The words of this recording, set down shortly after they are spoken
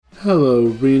Hello,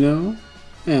 Reno,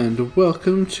 and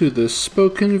welcome to the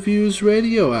Spoken Views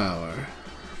Radio Hour.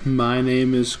 My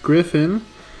name is Griffin.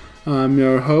 I'm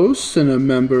your host and a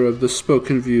member of the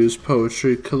Spoken Views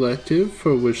Poetry Collective,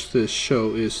 for which this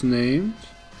show is named.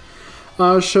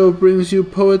 Our show brings you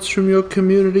poets from your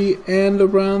community and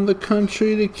around the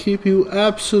country to keep you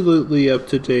absolutely up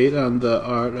to date on the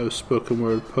art of spoken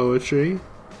word poetry.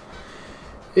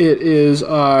 It is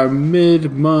our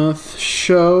mid-month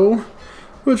show,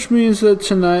 which means that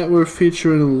tonight we're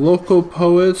featuring local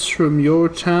poets from your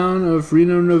town of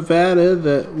Reno, Nevada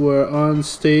that were on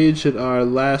stage at our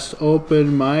last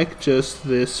open mic just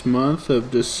this month of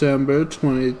December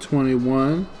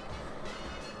 2021.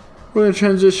 We're going to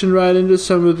transition right into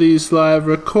some of these live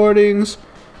recordings.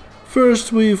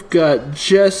 First, we've got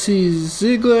Jesse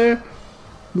Ziegler,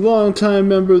 longtime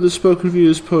member of the Spoken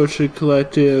Views Poetry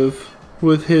Collective,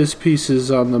 with his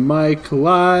pieces on the mic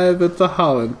live at the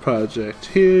Holland Project.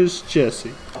 Here's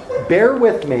Jesse. Bear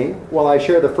with me while I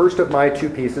share the first of my two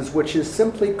pieces, which is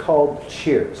simply called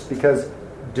Cheers, because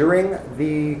during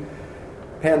the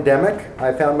pandemic,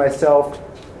 I found myself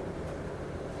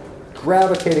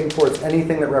gravitating towards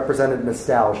anything that represented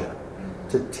nostalgia,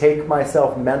 to take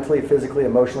myself mentally, physically,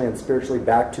 emotionally, and spiritually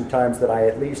back to times that I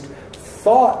at least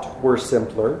thought were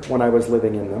simpler when I was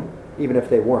living in them, even if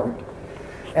they weren't.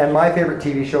 And my favorite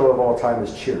TV show of all time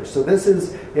is Cheers. So this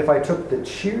is, if I took the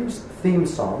Cheers theme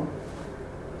song,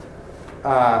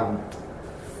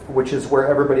 which is Where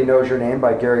Everybody Knows Your Name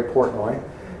by Gary Portnoy,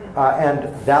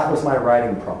 and that was my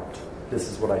writing prompt. This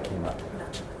is what I came up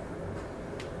with.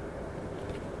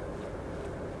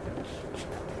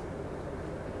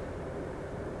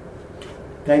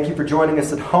 Thank you for joining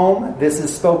us at home. This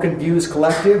is Spoken Views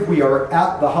Collective. We are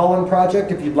at the Holland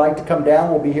Project. If you'd like to come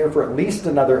down, we'll be here for at least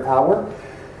another hour.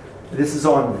 This is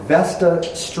on Vesta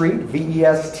Street,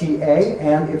 V-E-S-T-A,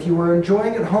 and if you are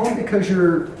enjoying it home because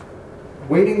you're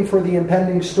waiting for the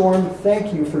impending storm,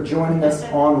 thank you for joining us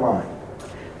online.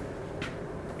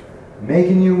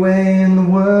 Making your way in the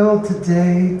world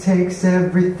today takes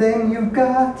everything you've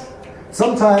got.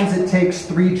 Sometimes it takes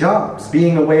 3 jobs,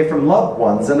 being away from loved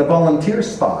ones and a volunteer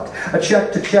spot, a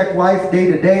check to check life day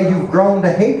to day you've grown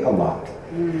to hate a lot.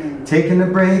 Taking a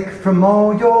break from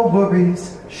all your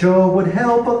worries sure would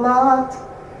help a lot.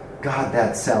 God,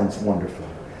 that sounds wonderful.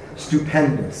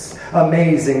 Stupendous,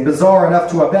 amazing, bizarre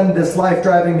enough to upend this life,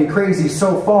 driving me crazy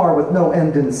so far with no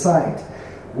end in sight.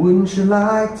 Wouldn't you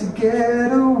like to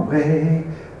get away?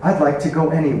 I'd like to go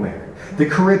anywhere. The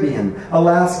Caribbean,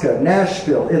 Alaska,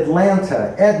 Nashville,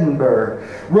 Atlanta, Edinburgh,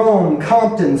 Rome,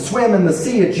 Compton, swim in the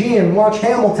Sea Aegean, watch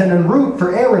Hamilton and root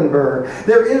for Ehrenberg.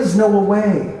 There is no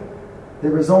away.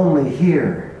 There is only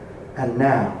here and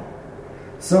now.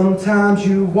 Sometimes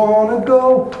you want to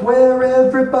go where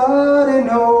everybody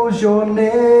knows your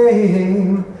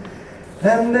name,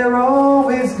 and they're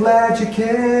always glad you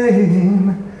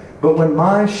came. But when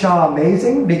My Shah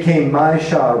Amazing became My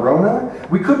Shah Rona,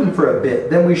 we couldn't for a bit,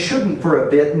 then we shouldn't for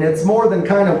a bit, and it's more than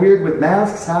kind of weird with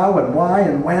masks, how and why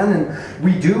and when, and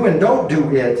we do and don't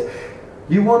do it.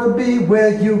 You want to be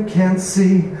where you can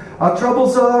see our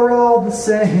troubles are all the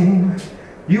same.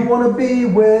 You want to be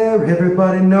where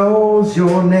everybody knows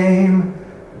your name,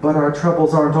 but our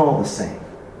troubles aren't all the same.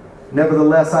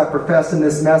 Nevertheless, I profess in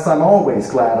this mess I'm always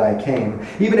glad I came.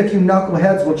 Even if you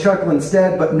knuckleheads will chuckle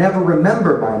instead, but never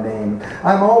remember my name.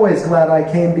 I'm always glad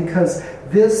I came because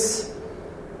this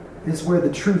is where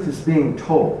the truth is being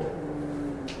told.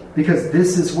 Because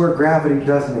this is where gravity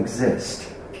doesn't exist.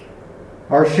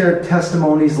 Our shared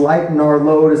testimonies lighten our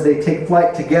load as they take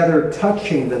flight together,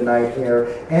 touching the night air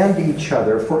and each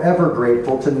other, forever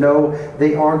grateful to know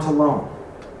they aren't alone.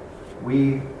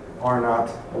 We are not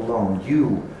alone.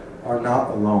 You are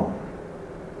not alone.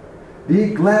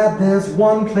 Be glad there's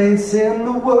one place in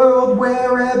the world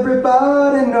where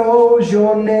everybody knows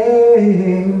your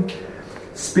name.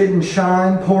 Spit and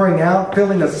shine, pouring out,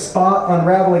 filling a spot,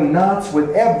 unraveling knots with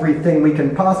everything we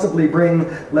can possibly bring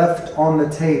left on the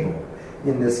table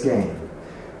in this game.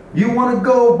 You want to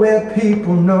go where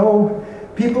people know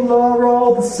people are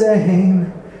all the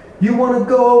same. You want to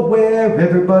go where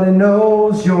everybody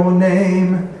knows your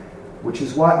name, which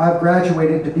is why I've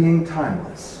graduated to being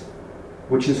timeless,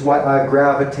 which is why I've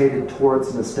gravitated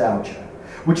towards nostalgia,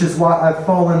 which is why I've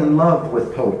fallen in love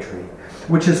with poetry,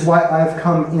 which is why I've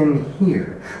come in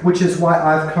here, which is why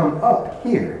I've come up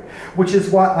here, which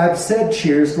is why I've said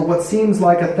cheers for what seems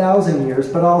like 1,000 years,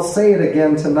 but I'll say it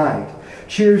again tonight.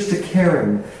 Cheers to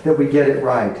caring that we get it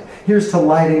right. Here's to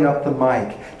lighting up the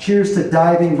mic. Cheers to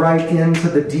diving right into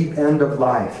the deep end of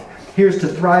life. Here's to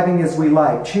thriving as we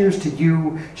like. Cheers to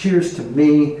you. Cheers to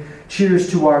me.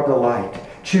 Cheers to our delight.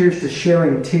 Cheers to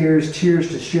sharing tears, cheers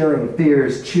to sharing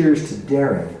fears, cheers to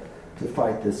daring to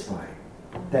fight this fight.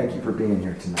 Thank you for being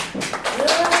here tonight.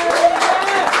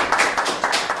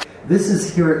 This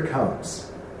is Here It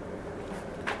Comes.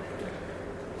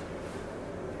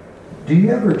 Do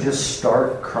you ever just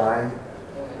start crying?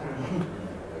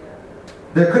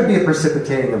 There could be a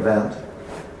precipitating event,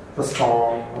 a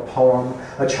song, a poem,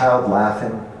 a child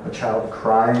laughing, a child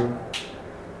crying,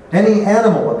 any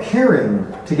animal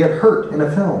appearing to get hurt in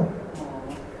a film.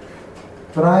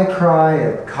 But I cry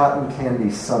at cotton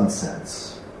candy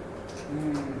sunsets,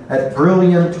 at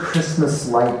brilliant Christmas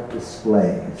light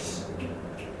displays,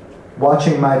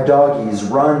 watching my doggies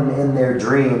run in their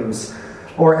dreams,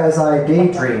 or as I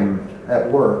daydream at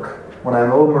work, when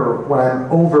I'm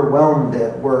overwhelmed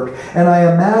at work, and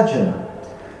I imagine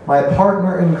my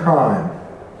partner in crime,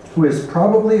 who is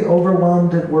probably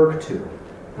overwhelmed at work too,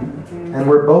 and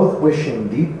we're both wishing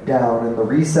deep down in the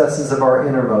recesses of our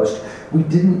innermost, we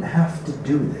didn't have to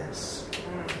do this.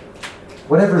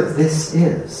 Whatever this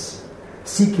is,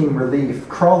 seeking relief,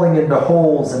 crawling into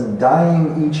holes and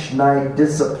dying each night,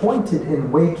 disappointed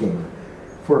in waking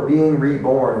for being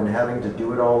reborn and having to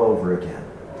do it all over again.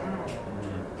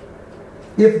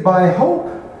 If by hope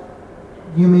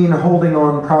you mean holding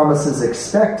on promises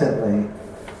expectantly,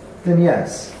 then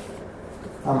yes,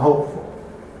 I'm hopeful.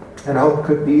 And hope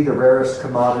could be the rarest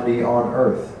commodity on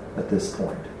earth at this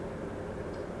point.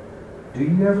 Do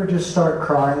you ever just start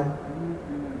crying?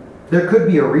 There could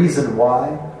be a reason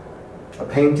why. A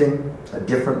painting, a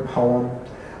different poem,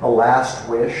 a last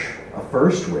wish, a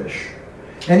first wish.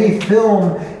 Any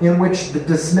film in which the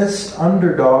dismissed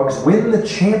underdogs win the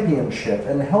championship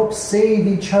and help save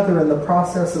each other in the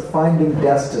process of finding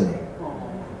destiny.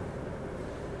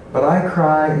 But I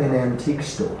cry in antique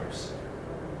stores,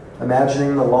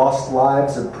 imagining the lost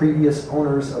lives of previous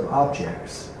owners of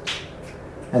objects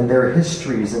and their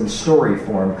histories in story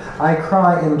form. I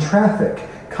cry in traffic,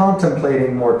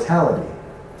 contemplating mortality,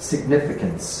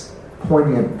 significance,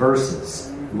 poignant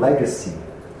verses, legacy,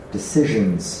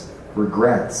 decisions,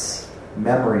 regrets,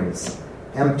 memories,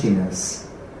 emptiness,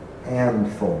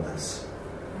 and fullness.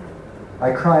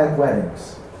 I cry at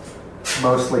weddings,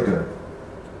 mostly good.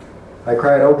 I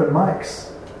cry at open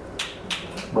mics,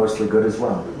 mostly good as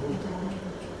well.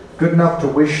 Good enough to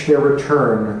wish their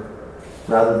return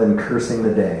rather than cursing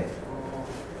the day.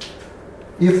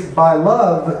 If by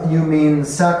love you mean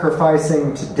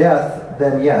sacrificing to death,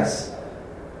 then yes,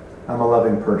 I'm a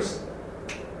loving person.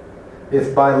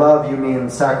 If by love you mean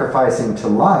sacrificing to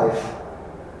life,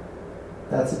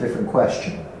 that's a different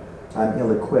question I'm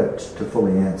ill-equipped to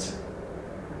fully answer.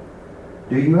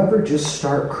 Do you ever just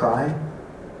start crying?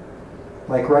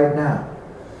 Like right now?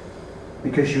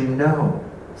 Because you know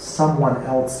someone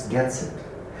else gets it.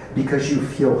 Because you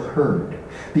feel heard.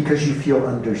 Because you feel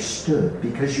understood.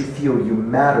 Because you feel you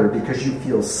matter. Because you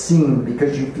feel seen.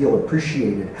 Because you feel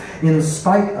appreciated. In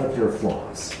spite of your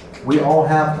flaws. We all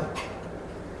have them.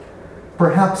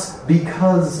 Perhaps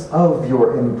because of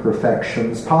your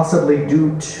imperfections, possibly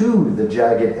due to the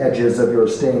jagged edges of your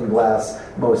stained glass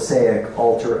mosaic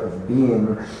altar of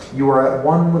being, you are at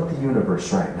one with the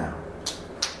universe right now.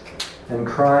 And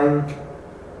crying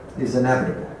is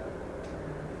inevitable.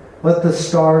 Let the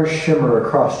stars shimmer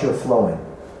across your flowing,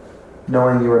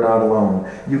 knowing you are not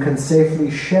alone. You can safely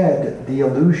shed the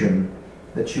illusion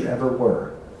that you ever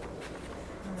were.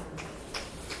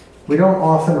 We don't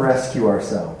often rescue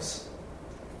ourselves.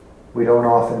 We don't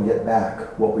often get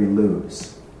back what we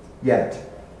lose. Yet,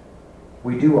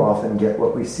 we do often get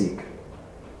what we seek.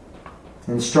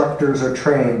 Instructors are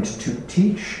trained to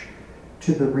teach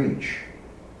to the reach.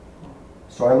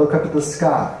 So I look up at the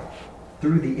sky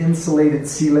through the insulated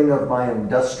ceiling of my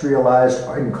industrialized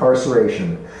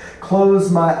incarceration, close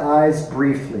my eyes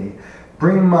briefly,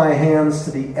 bring my hands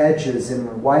to the edges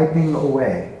in wiping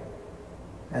away,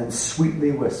 and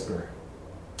sweetly whisper,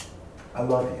 I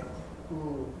love you.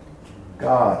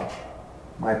 God,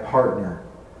 my partner,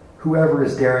 whoever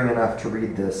is daring enough to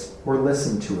read this or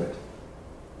listen to it,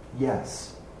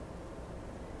 yes.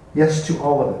 Yes to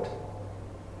all of it.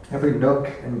 Every nook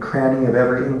and cranny of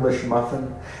every English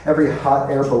muffin, every hot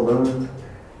air balloon,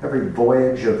 every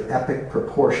voyage of epic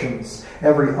proportions,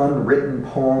 every unwritten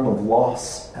poem of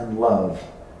loss and love.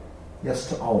 Yes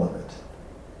to all of it.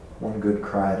 One good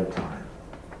cry at a time.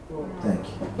 Thank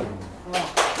you.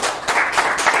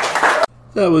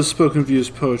 That was Spoken Views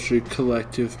Poetry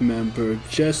Collective member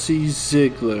Jesse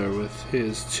Ziegler with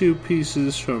his two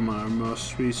pieces from our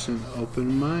most recent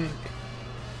open mic.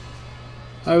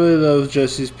 I really love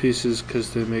Jesse's pieces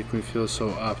because they make me feel so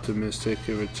optimistic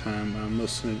every time I'm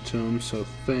listening to them, so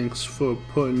thanks for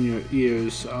putting your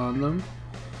ears on them.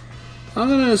 I'm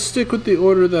going to stick with the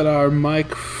order that our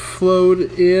mic flowed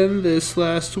in this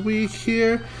last week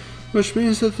here, which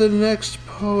means that the next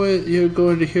poet you're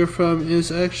going to hear from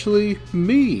is actually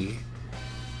me.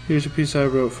 Here's a piece I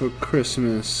wrote for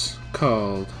Christmas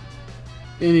called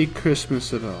Any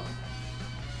Christmas at All.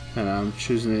 And I'm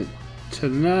choosing it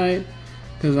tonight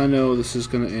because I know this is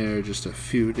going to air just a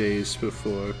few days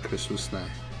before Christmas night.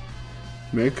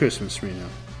 Merry Christmas, Reno.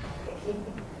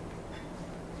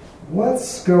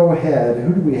 Let's go ahead.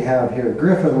 Who do we have here?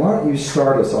 Griffin, why don't you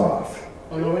start us off?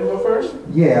 Oh, you want me to go first?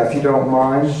 Yeah, if you don't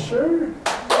mind. Sure.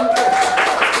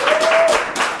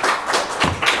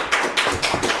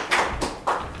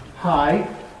 Hi.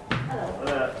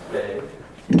 Hello. Dave.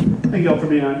 Thank you all for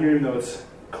being on here, even though it's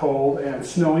cold and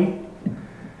snowy.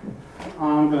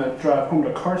 I'm going to drive home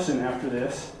to Carson after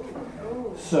this.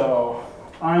 So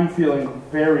I'm feeling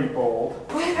very bold,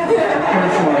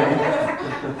 personally.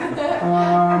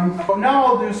 Now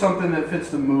I'll do something that fits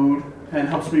the mood and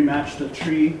helps me match the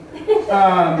tree.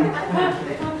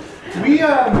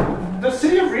 The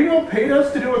city of Reno paid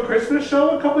us to do a Christmas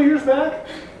show a couple years back.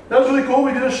 That was really cool.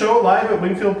 We did a show live at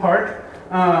Wingfield Park.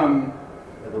 The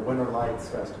Winter Lights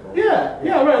Festival. Yeah,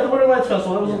 right, the Winter Lights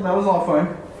Festival. That was all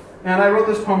fun. And I wrote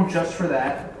this poem just for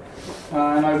that.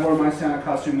 And I wore my Santa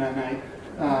costume that night,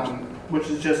 which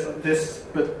is just this,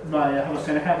 but my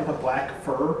Santa hat with a black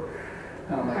fur.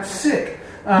 And I'm like, sick.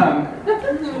 My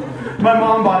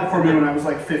mom bought it for me when I was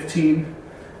like 15.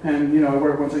 And, I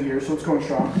wear it once a year, so it's going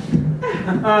strong.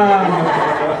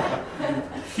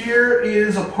 Here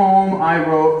is a poem I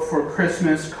wrote for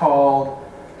Christmas called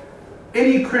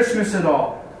Any Christmas at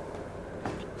All.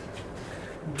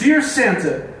 Dear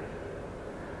Santa,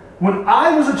 when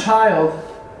I was a child,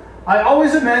 I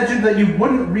always imagined that you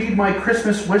wouldn't read my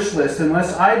Christmas wish list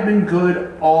unless I'd been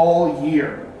good all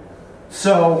year.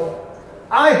 So,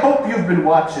 I hope you've been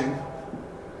watching.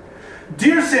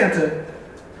 Dear Santa,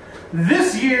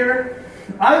 this year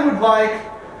I would like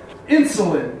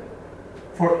insulin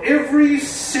for every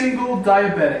single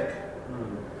diabetic,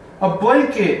 a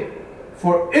blanket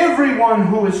for everyone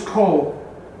who is cold,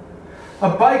 a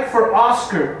bike for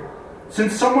Oscar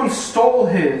since someone stole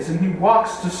his and he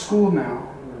walks to school now,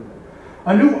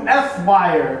 a new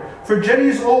F-wire for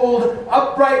Jenny's old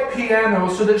upright piano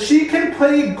so that she can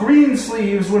play green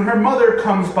sleeves when her mother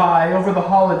comes by over the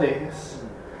holidays,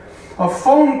 a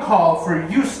phone call for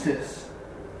Eustace,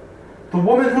 the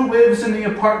woman who lives in the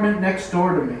apartment next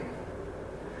door to me.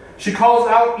 She calls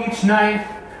out each night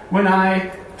when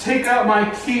I take out my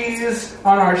keys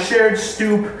on our shared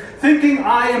stoop, thinking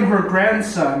I am her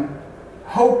grandson,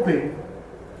 hoping.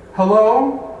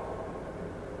 Hello?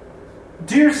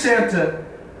 Dear Santa,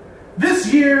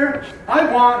 this year I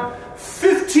want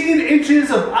 15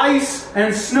 inches of ice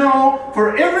and snow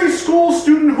for every school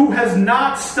student who has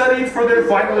not studied for their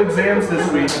final exams this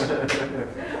week.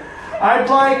 I'd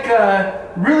like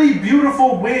a really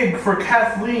beautiful wig for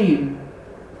Kathleen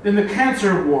in the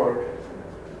cancer ward,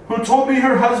 who told me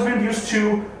her husband used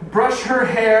to brush her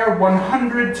hair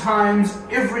 100 times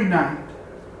every night.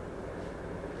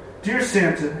 Dear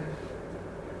Santa,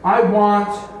 I want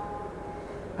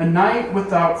a night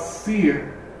without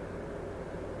fear,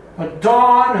 a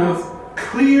dawn of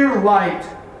clear light,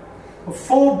 a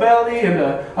full belly and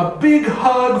a big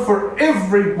hug for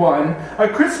everyone, a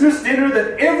Christmas dinner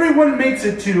that everyone makes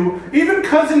it to, even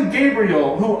Cousin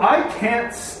Gabriel, who I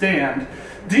can't stand.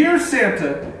 Dear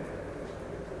Santa,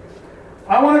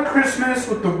 I want a Christmas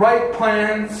with the right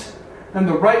plans and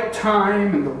the right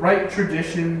time and the right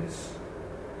traditions.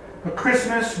 A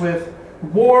Christmas with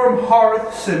warm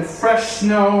hearths and fresh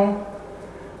snow.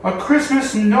 A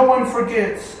Christmas no one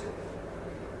forgets.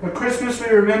 A Christmas we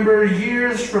remember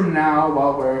years from now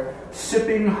while we're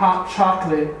sipping hot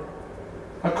chocolate.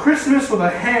 A Christmas with a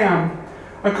ham.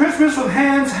 A Christmas with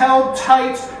hands held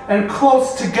tight and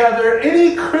close together.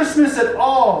 Any Christmas at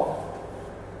all.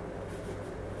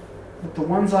 With the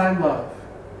ones I love.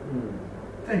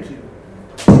 Thank you.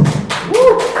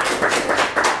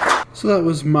 So that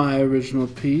was my original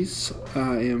piece.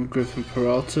 I am Griffin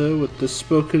Peralta with the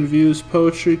Spoken Views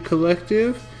Poetry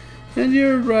Collective, and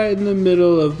you're right in the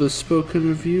middle of the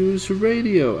Spoken Views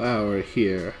Radio Hour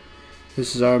here.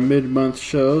 This is our mid-month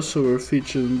show, so we're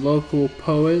featuring local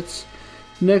poets.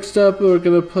 Next up, we're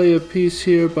going to play a piece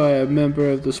here by a member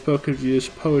of the Spoken Views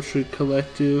Poetry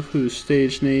Collective, whose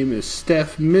stage name is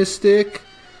Steph Mystic.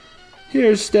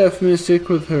 Here's Steph Mystic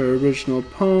with her original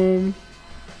poem,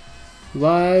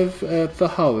 live at the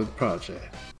Holland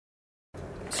Project.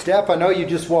 Steph, I know you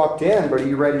just walked in, but are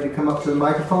you ready to come up to the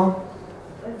microphone?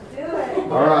 Let's do it.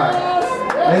 All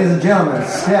right. Ladies and gentlemen,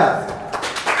 Steph.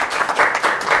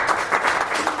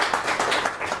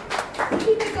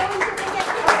 Keep it going to the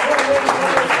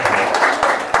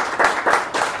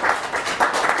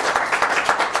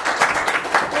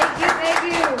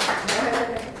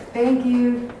Thank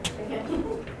you.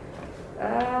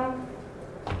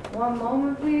 One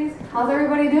moment, please. How's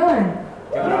everybody doing?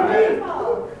 Good.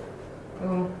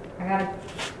 Oh, I gotta.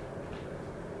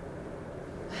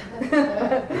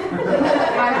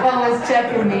 My phone was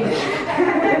checking me.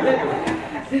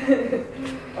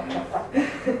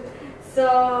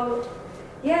 So,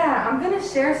 yeah, I'm gonna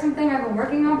share something I've been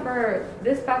working on for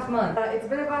this past month. It's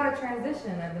been about a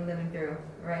transition I've been living through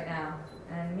right now,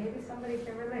 and maybe somebody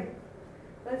can relate.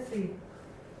 Let's see.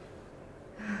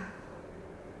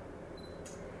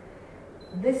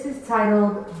 This is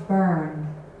titled Burn.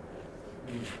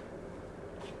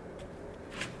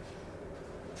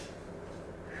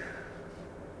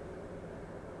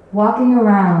 Walking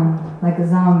around like a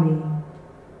zombie,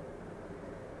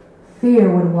 fear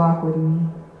would walk with me.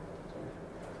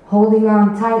 Holding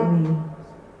on tightly,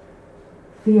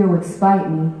 fear would spite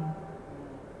me.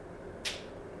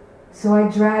 So I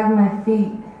dragged my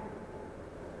feet,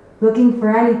 looking for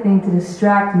anything to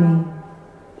distract me.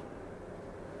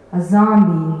 A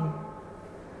zombie,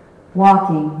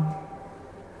 walking,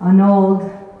 an old,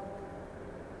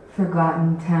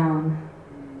 forgotten town.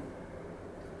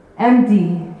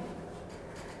 Empty,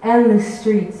 endless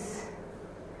streets,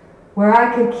 where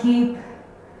I could keep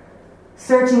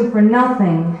searching for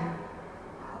nothing.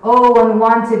 Oh,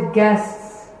 unwanted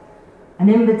guests, an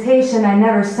invitation I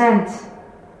never sent.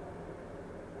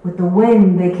 With the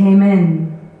wind they came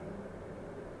in.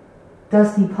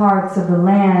 Dusty parts of the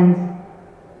land,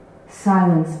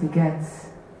 silence begets.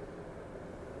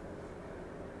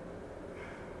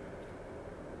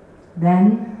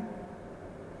 Then,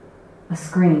 a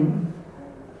scream.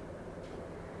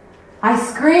 I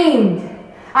screamed!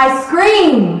 I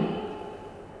screamed!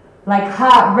 Like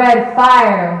hot red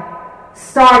fire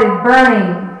started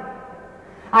burning.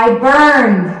 I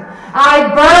burned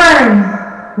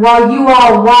while you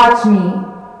all watch me.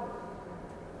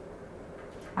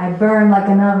 I burned like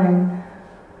an oven,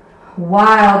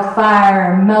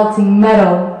 wildfire melting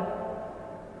metal,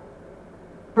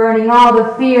 burning all the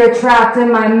fear trapped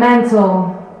in my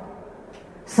mental.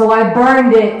 So I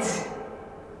burned it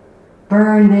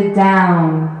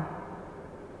down.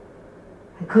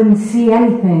 I couldn't see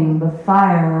anything but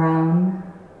fire around.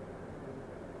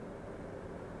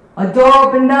 A door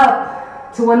opened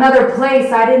up to another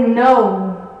place I didn't know.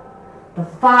 The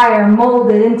fire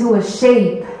molded into a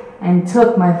shape and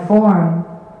took my form.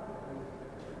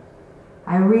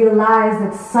 I realized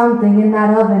that something in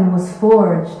that oven was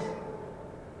forged.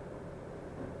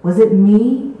 Was it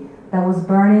me that was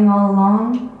burning all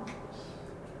along?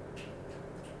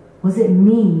 Was it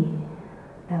me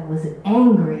that was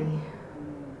angry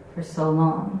for so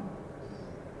long?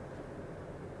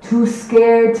 Too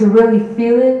scared to really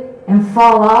feel it and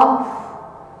fall off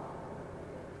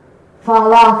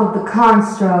of the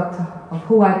construct of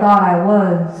who I thought I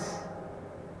was.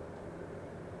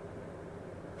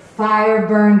 Fire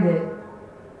burned it.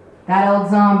 That old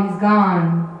zombie's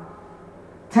gone.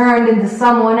 Turned into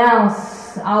someone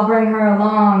else. I'll bring her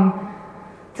along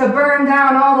to burn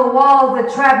down all the walls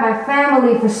that trapped my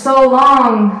family for so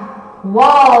long.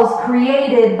 Walls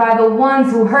created by the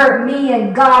ones who hurt me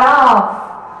and got off.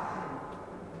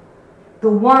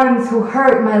 The ones who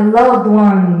hurt my loved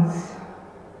ones.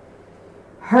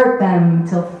 Hurt them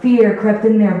till fear crept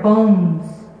in their bones.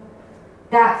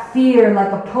 That fear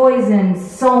like a poison,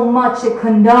 so much it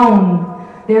condoned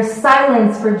their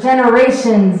silence for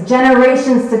generations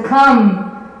to come.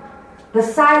 The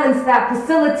silence that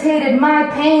facilitated my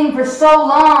pain for so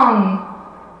long.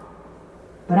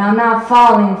 But I'm not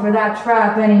falling for that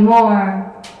trap anymore.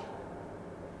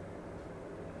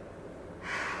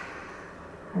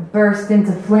 I burst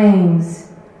into flames,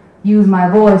 use my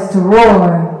voice to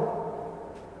roar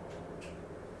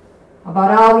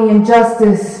about all the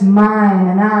injustice mine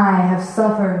and I have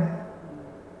suffered.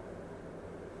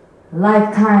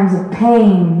 Lifetimes of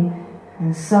pain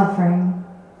and suffering.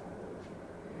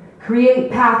 Create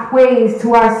pathways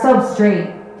to our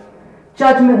substrate.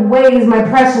 Judgment weighs my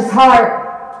precious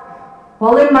heart,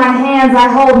 while in my hands I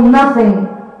hold nothing.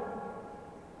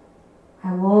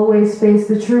 I will always face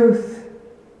the truth.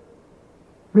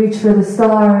 Reach for the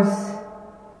stars.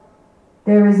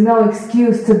 There is no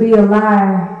excuse to be a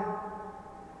liar.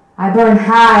 I burn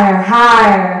higher,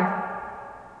 higher.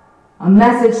 A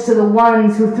message to the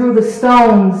ones who threw the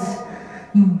stones.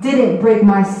 You didn't break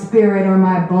my spirit or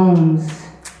my bones.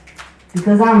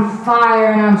 Because I'm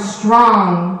fire and I'm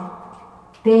strong.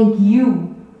 Thank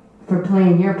you for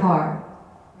playing your part.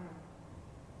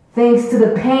 Thanks to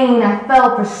the pain I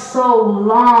felt for so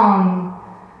long,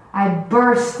 I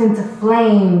burst into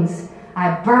flames.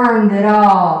 I burned it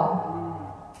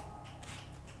all.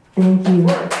 Thank you.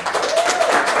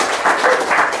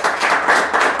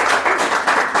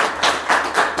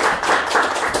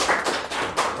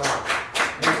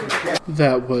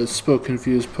 That was Spoken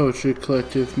Views Poetry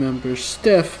Collective member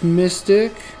Steph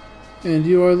Mystic, and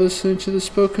you are listening to the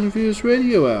Spoken Views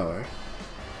Radio Hour.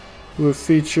 We're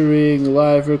featuring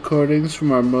live recordings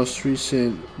from our most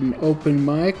recent open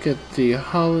mic at the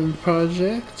Holland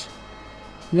Project.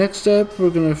 Next up, we're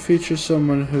going to feature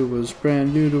someone who was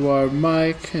brand new to our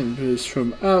mic and is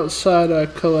from outside our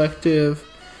collective.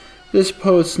 This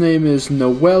poet's name is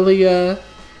Noelia,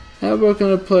 and we're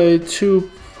going to play 2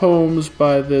 poems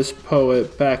by this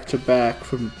poet back to back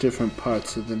from different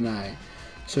parts of the night.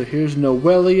 So here's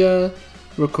Noelia,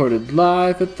 recorded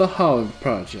live at the Holland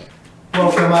Project.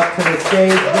 Welcome up to the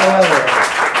stage, Noelia.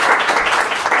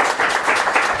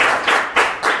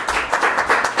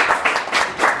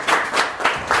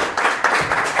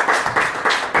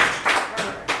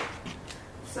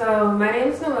 So my name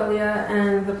is Noelia,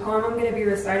 and the poem I'm going to be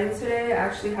reciting today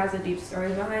actually has a deep story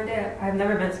behind it. I've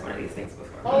never been to one of these things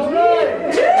before.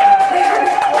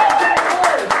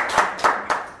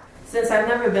 Since I've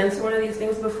never been to one of these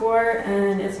things before,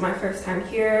 and it's my first time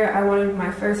here, I wanted my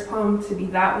first poem to be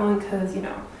that one because,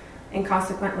 and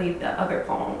consequently the other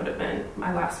poem would have been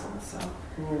my last one. So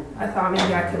I thought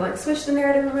maybe I could switch the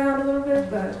narrative around a little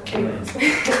bit, but anyways,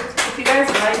 if you guys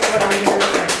like what I'm going to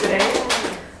recite today,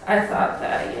 I thought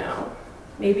that,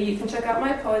 maybe you can check out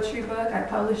my poetry book. I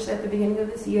published it at the beginning of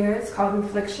this year. It's called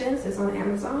Inflictions. It's on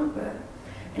Amazon, but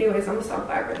anyways, I'm going to stop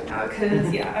vibrating now because,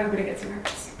 I'm going to get too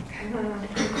nervous. Okay.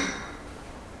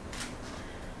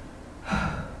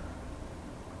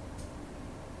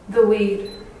 The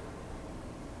weed.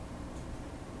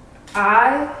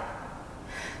 I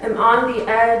am on the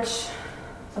edge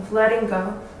of letting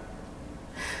go,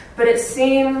 but it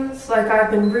seems like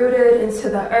I've been rooted into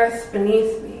the earth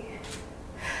beneath me.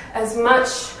 As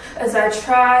much as I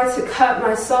try to cut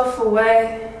myself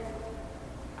away,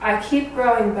 I keep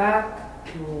growing back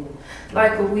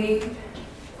like a weed,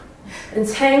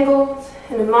 entangled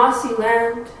in a mossy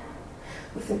land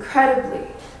with incredibly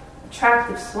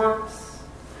attractive slumps.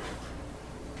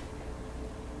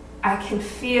 I can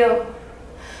feel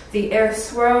the air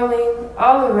swirling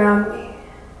all around me,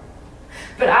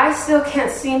 but I still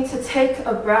can't seem to take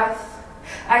a breath.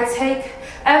 I take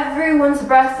everyone's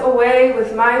breath away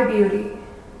with my beauty,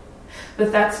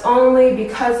 but that's only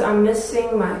because I'm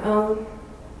missing my own.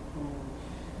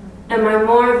 Am I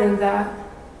more than that?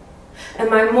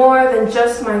 Am I more than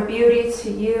just my beauty to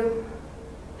you?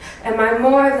 Am I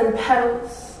more than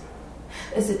petals?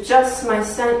 Is it just my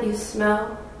scent you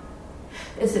smell?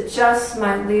 Is it just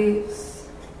my leaves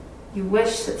you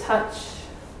wish to touch?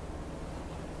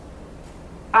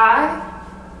 I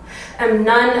am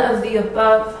none of the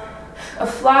above, a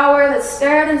flower that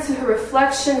stared into her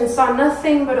reflection and saw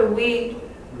nothing but a weed.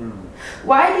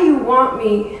 Why do you want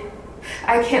me?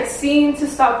 I can't seem to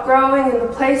stop growing in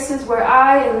the places where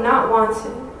I am not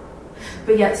wanted,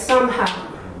 but yet somehow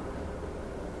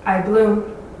I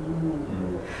bloom.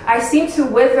 I seem to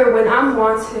wither when I'm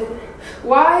wanted.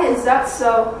 Why is that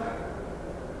so?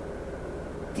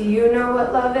 Do you know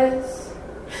what love is?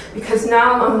 Because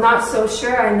now I'm not so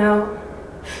sure I know.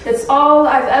 It's all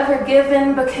I've ever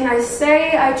given, but can I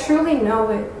say I truly know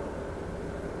it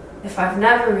if I've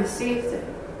never received it?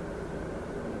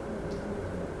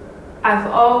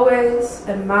 I've always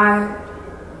admired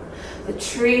the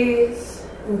trees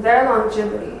and their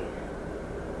longevity.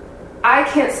 I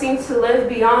can't seem to live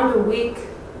beyond a week.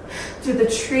 Do the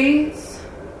trees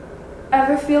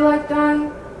ever feel like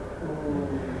dying?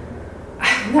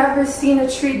 I've never seen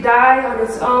a tree die on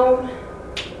its own.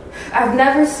 I've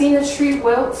never seen a tree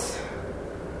wilt.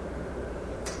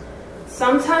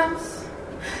 Sometimes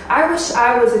I wish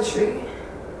I was a tree,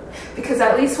 because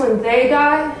at least when they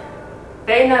die,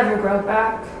 they never grow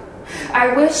back.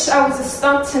 I wish I was a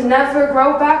stump to never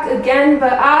grow back again,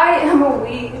 but I am a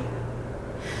weed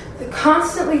that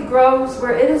constantly grows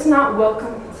where it is not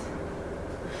welcomed,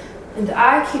 and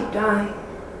I keep dying.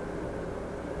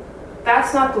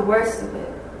 That's not the worst of it.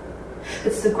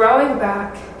 It's the growing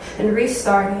back and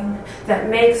restarting that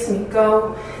makes me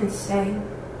go insane.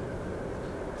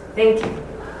 Thank you.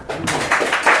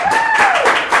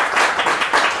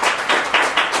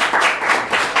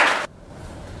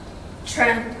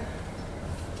 Trend.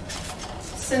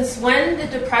 Since when did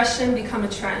depression become a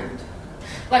trend?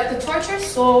 Like the tortured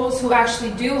souls who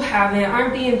actually do have it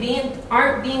aren't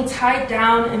being tied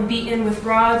down and beaten with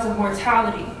rods of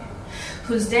mortality,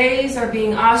 whose days are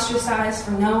being ostracized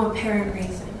for no apparent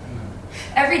reason.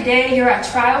 Every day you're at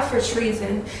trial for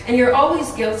treason, and you're always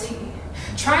guilty,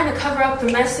 trying to cover up the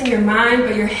mess in your mind,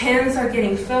 but your hands are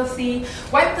getting filthy.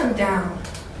 Wipe them down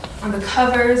on the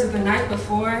covers of the night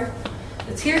before,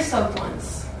 the tear-soaked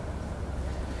ones.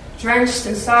 drenched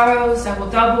in sorrows that will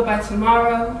double by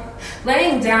tomorrow,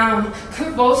 laying down,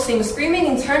 convulsing, screaming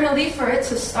internally for it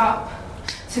to stop,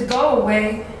 to go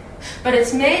away. But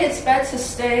it's made its bed to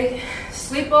stay.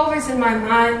 Sleepovers in my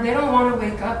mind, they don't want to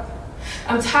wake up.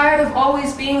 I'm tired of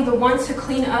always being the one to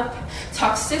clean up.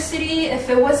 Toxicity, if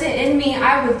it wasn't in me,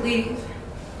 I would leave.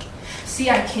 See,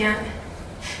 I can't.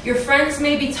 Your friends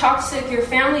may be toxic, your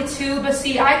family too, but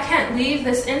see, I can't leave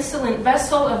this insolent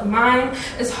vessel of mine.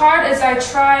 As hard as I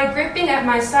try, gripping at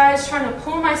my sides, trying to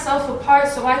pull myself apart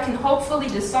so I can hopefully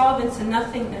dissolve into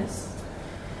nothingness.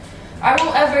 I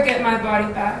won't ever get my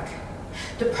body back.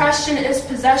 Depression is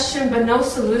possession, but no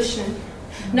solution.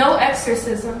 No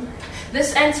exorcism.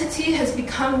 This entity has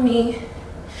become me,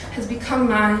 has become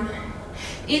mine.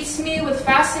 Eats me with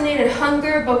fascinated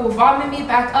hunger, but will vomit me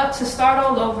back up to start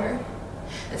all over.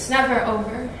 It's never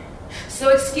over. So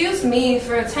excuse me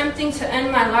for attempting to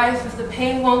end my life if the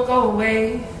pain won't go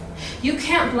away. You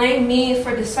can't blame me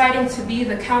for deciding to be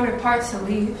the counterpart to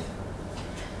leave.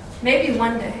 Maybe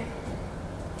one day,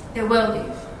 it will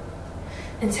leave,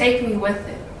 and take me with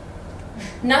it.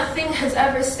 Nothing has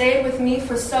ever stayed with me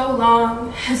for so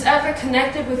long, has ever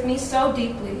connected with me so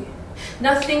deeply.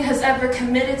 Nothing has ever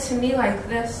committed to me like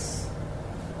this.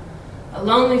 A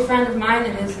lonely friend of mine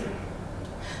it isn't.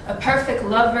 A perfect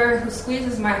lover who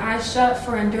squeezes my eyes shut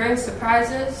for enduring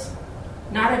surprises?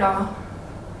 Not at all.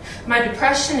 My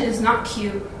depression is not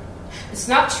cute. It's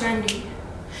not trendy.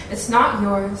 It's not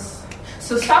yours.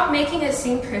 So stop making it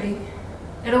seem pretty.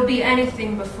 It'll be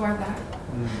anything before that.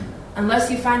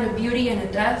 Unless you find a beauty in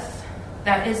a death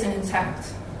that isn't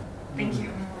intact. Thank you.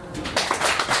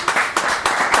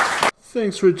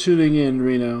 Thanks for tuning in,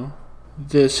 Reno.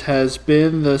 This has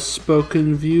been the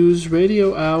Spoken Views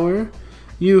Radio Hour.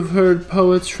 You've heard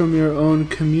poets from your own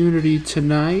community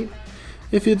tonight.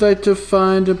 If you'd like to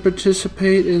find and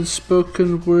participate in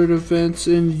spoken word events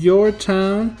in your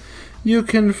town, you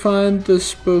can find the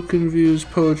Spoken Views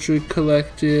Poetry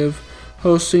Collective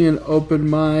hosting an open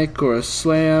mic or a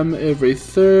slam every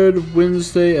third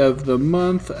Wednesday of the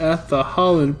month at the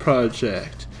Holland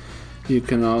Project. You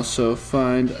can also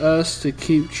find us to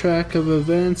keep track of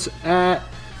events at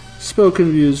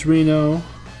Spoken Views Reno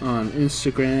on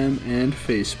Instagram and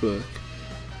Facebook.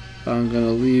 I'm going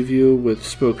to leave you with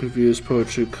Spoken Views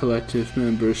Poetry Collective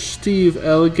member Steve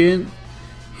Elegant.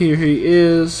 Here he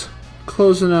is,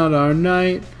 closing out our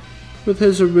night with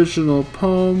his original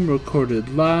poem recorded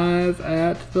live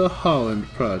at the Holland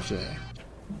Project.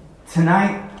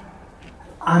 Tonight,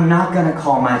 I'm not going to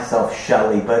call myself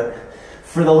Shelley, but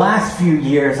for the last few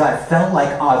years, I've felt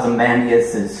like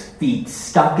Ozymandias' feet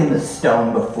stuck in the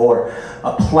stone before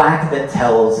a plaque that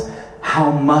tells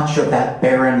how much of that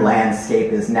barren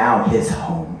landscape is now his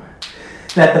home.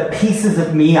 That the pieces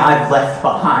of me I've left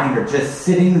behind are just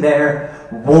sitting there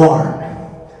worn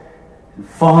and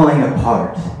falling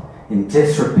apart in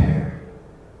disrepair.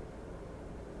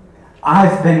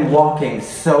 I've been walking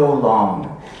so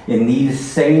long in these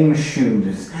same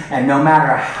shoes, and no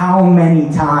matter how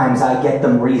many times I get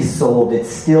them resoled, it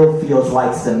still feels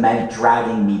like cement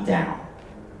dragging me down.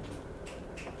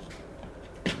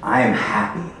 I am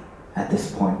happy at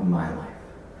this point in my life.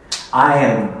 I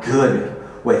am good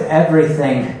with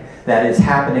everything that is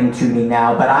happening to me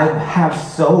now, but I have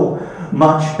so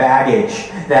much baggage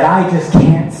that I just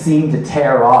can't seem to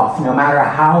tear off, no matter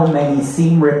how many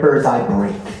seam rippers I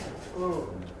break.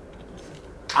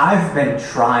 I've been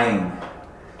trying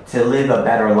to live a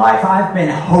better life. I've been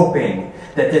hoping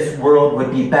that this world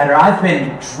would be better. I've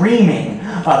been dreaming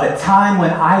of a time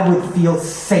when I would feel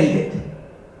sated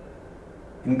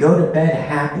and go to bed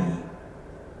happy,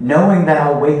 knowing that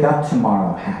I'll wake up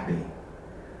tomorrow happy.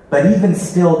 But even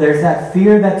still, there's that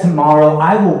fear that tomorrow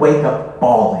I will wake up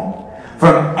bawling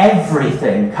from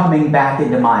everything coming back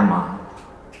into my mind.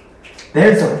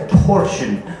 There's a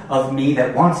portion of me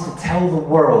that wants to tell the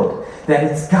world that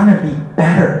it's gonna be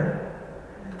better.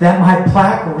 That my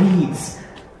plaque reads,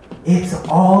 it's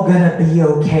all gonna be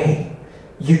okay.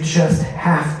 You just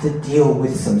have to deal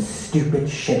with some stupid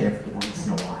shit every once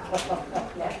in a while.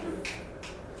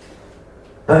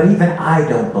 But even I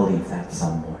don't believe that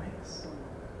some mornings.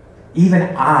 Even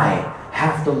I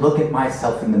have to look at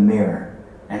myself in the mirror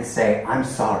and say, I'm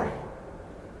sorry.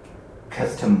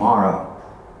 Because tomorrow,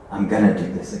 I'm gonna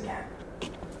do this again.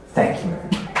 Thank you,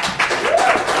 everybody.